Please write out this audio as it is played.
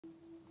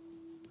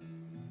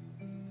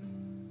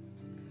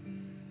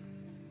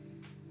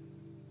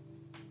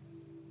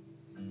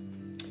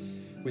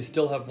We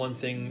still have one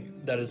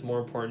thing that is more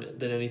important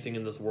than anything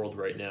in this world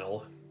right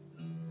now,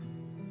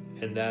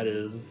 and that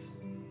is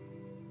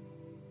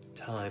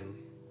time.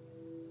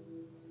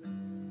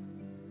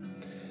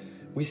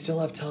 We still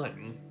have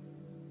time.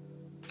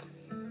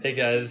 Hey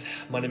guys,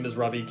 my name is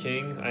Robbie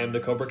King. I am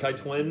the Cobra Kai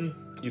twin.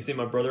 You've seen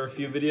my brother a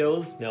few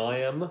videos. Now I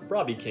am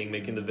Robbie King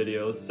making the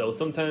videos. So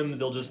sometimes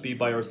they'll just be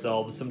by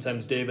ourselves.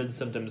 Sometimes David,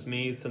 sometimes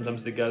me,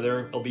 sometimes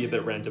together. It'll be a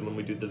bit random when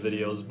we do the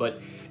videos. But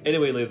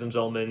anyway, ladies and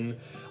gentlemen,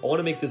 I want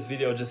to make this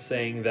video just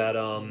saying that,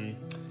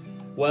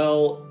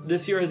 well,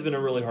 this year has been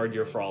a really hard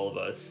year for all of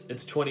us.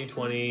 It's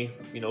 2020,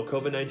 you know,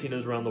 COVID-19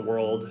 is around the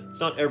world.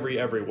 It's not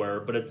everywhere,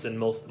 but it's in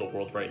most of the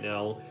world right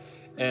now.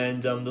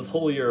 And this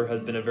whole year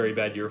has been a very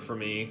bad year for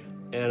me.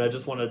 And I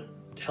just want to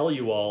tell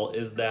you all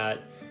is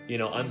that, you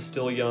know, I'm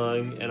still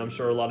young, and I'm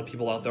sure a lot of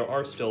people out there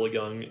are still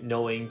young,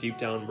 knowing deep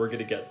down we're going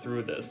to get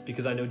through this,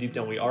 because I know deep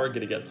down we are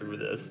going to get through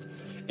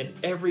this. And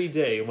every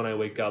day when I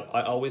wake up,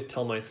 I always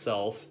tell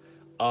myself,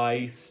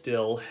 I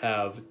still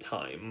have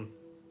time.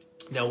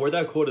 Now, where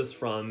that quote is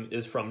from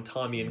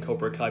Tommy in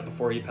Cobra Kai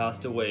before he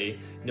passed away,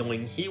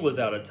 knowing he was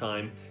out of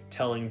time,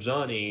 telling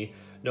Johnny,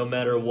 no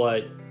matter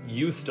what,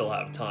 you still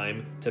have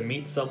time to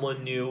meet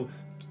someone new,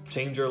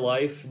 change your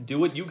life, do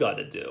what you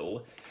gotta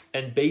do.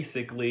 And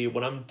basically,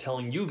 what I'm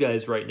telling you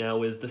guys right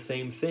now is the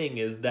same thing,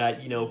 is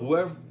that, you know,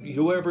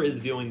 whoever is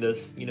viewing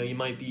this, you know, you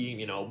might be,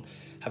 you know,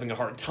 having a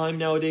hard time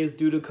nowadays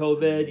due to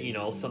COVID, you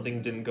know, something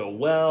didn't go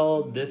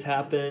well, this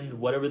happened,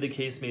 whatever the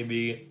case may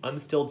be, I'm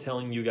still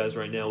telling you guys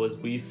right now is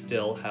we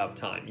still have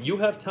time. You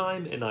have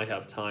time, and I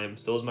have time,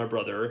 so is my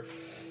brother.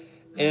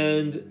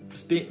 And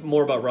speak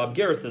more about Rob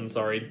Garrison,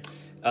 sorry.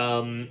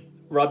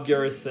 Rob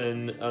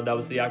Garrison, that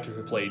was the actor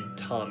who played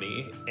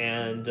Tommy,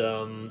 and,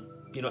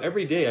 you know,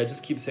 every day I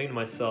just keep saying to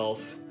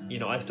myself, you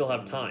know, I still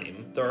have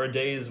time. There are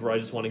days where I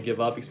just want to give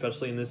up,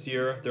 especially in this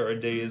year. There are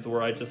days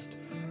where I just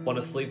want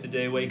to sleep the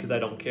day away because I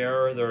don't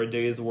care. There are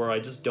days where I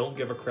just don't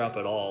give a crap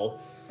at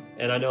all.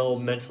 And I know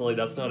mentally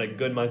that's not a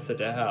good mindset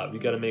to have. You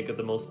got to make it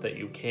the most that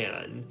you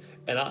can.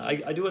 And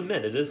I do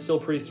admit it is still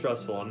pretty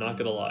stressful, I'm not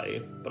gonna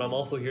lie. But I'm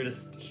also here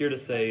to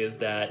say is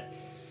that,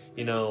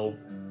 you know,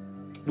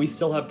 we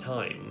still have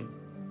time.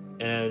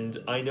 And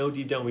I know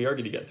deep down we are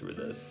going to get through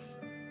this.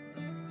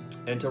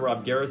 And to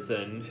Rob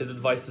Garrison, his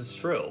advice is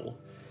true.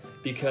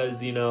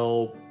 Because, you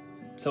know,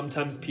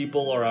 sometimes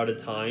people are out of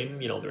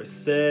time. You know, they're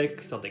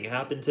sick, something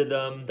happened to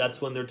them. That's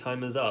when their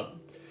time is up.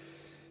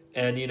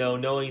 And, you know,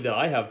 knowing that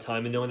I have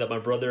time and knowing that my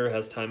brother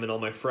has time and all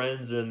my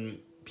friends and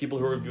people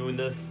who are viewing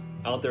this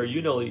out there,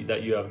 you know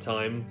that you have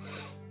time.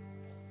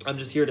 I'm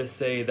just here to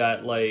say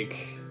that,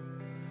 like,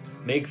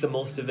 make the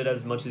most of it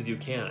as much as you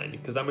can.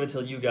 Because I'm going to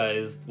tell you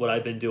guys what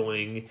I've been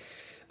doing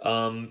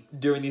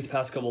during these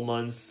past couple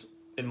months.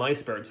 In my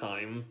spare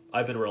time,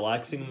 I've been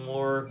relaxing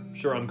more.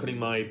 Sure, I'm quitting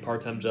my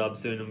part-time job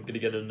soon. I'm gonna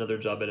get another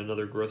job at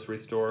another grocery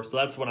store. So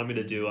that's what I'm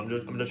gonna do. I'm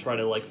gonna try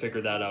to like figure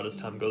that out as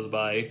time goes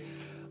by.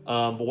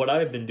 But what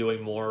I've been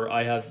doing more,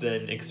 I have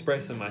been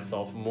expressing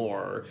myself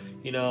more.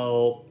 You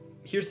know,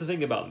 here's the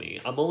thing about me.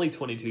 I'm only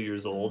 22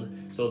 years old,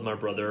 so is my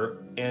brother,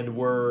 and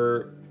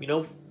we're, you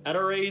know, at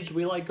our age,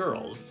 we like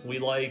girls. We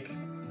like,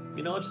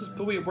 you know, it's just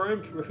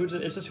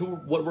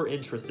what we're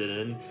interested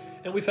in,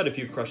 and we've had a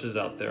few crushes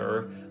out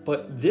there.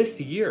 But this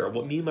year,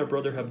 what me and my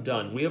brother have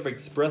done, we have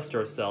expressed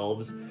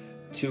ourselves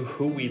to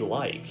who we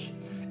like.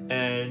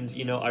 And,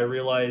 you know, I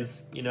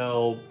realize, you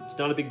know, it's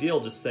not a big deal,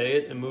 just say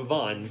it and move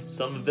on.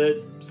 Some of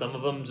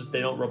them just, they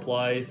don't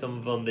reply, some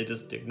of them, they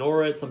just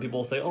ignore it. Some people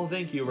will say, oh,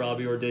 thank you,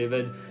 Robbie or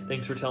David,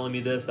 thanks for telling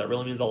me this, that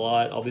really means a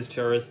lot, I'll always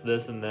cherish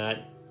this and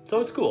that.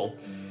 So it's cool.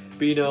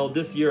 But, you know,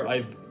 this year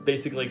I've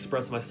basically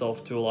express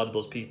myself to a lot of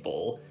those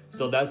people.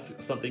 So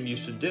that's something you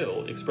should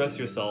do. Express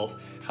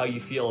yourself, how you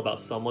feel about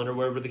someone or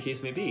whatever the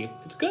case may be.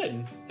 It's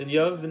good. And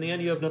in the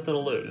end, you have nothing to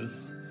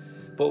lose.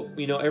 But,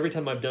 you know, every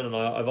time I've done it,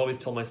 I've always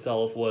told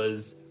myself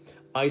was,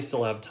 I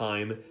still have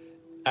time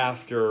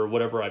after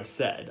whatever I've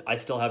said. I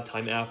still have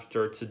time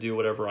after to do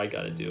whatever I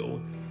gotta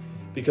do.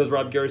 Because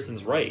Rob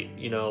Garrison's right.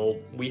 You know,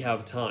 we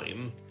have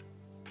time.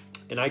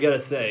 And I gotta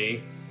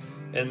say,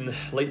 in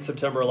late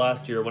September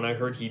last year, when I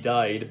heard he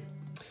died,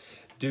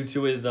 due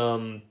to his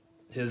you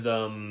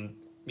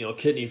know,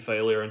 kidney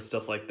failure and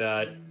stuff like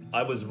that,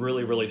 I was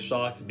really, really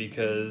shocked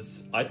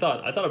because I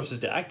thought it was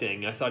just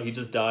acting. I thought he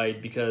just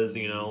died because,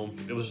 you know,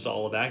 it was just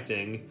all of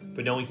acting.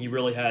 But knowing he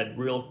really had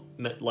real,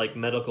 like,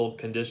 medical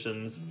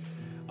conditions,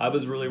 I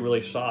was really,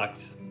 really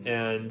shocked.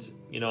 And,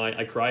 you know,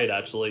 I cried,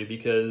 actually,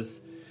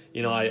 because,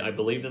 you know, I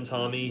believed in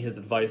Tommy, his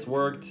advice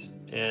worked,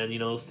 and, you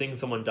know, seeing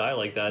someone die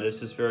like that is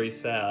just very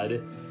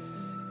sad.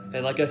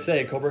 And like I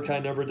say, Cobra Kai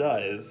never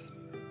dies.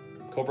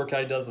 Cobra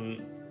Kai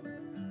doesn't.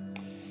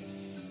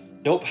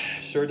 Nope,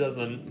 sure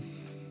doesn't.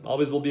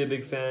 Always will be a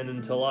big fan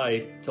until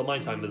my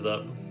time is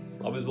up.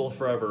 Always will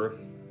forever.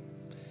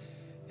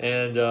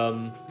 And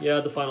yeah,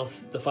 the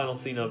final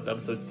scene of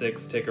episode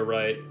 6, Take a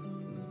Right.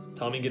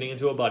 Tommy getting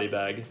into a body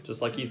bag,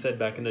 just like he said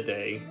back in the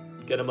day.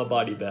 Get him a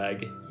body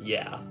bag,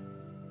 yeah.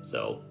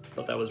 So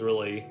thought that was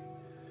really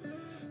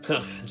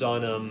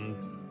John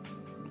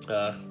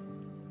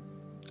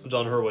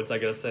John Hurwitz, I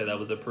gotta say, that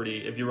was a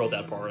pretty, if you wrote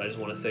that part, I just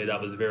want to say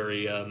that was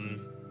very, all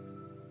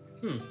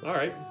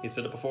right, he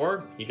said it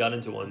before, he got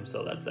into one,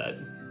 so that's that.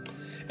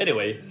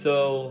 Anyway,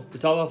 so to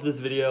top off this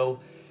video,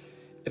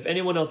 if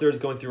anyone out there is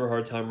going through a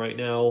hard time right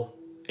now,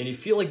 and you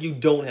feel like you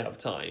don't have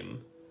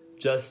time,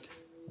 just,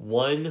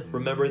 one,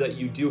 remember that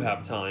you do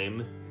have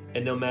time,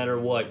 and no matter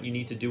what, you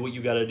need to do what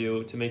you gotta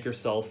do to make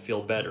yourself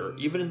feel better,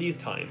 even in these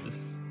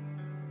times.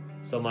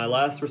 So my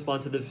last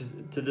response to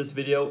this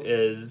video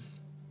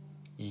is,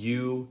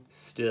 you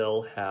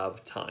still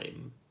have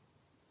time,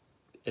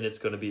 and it's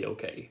gonna be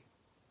okay.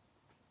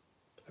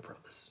 I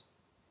promise.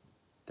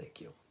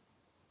 Thank you.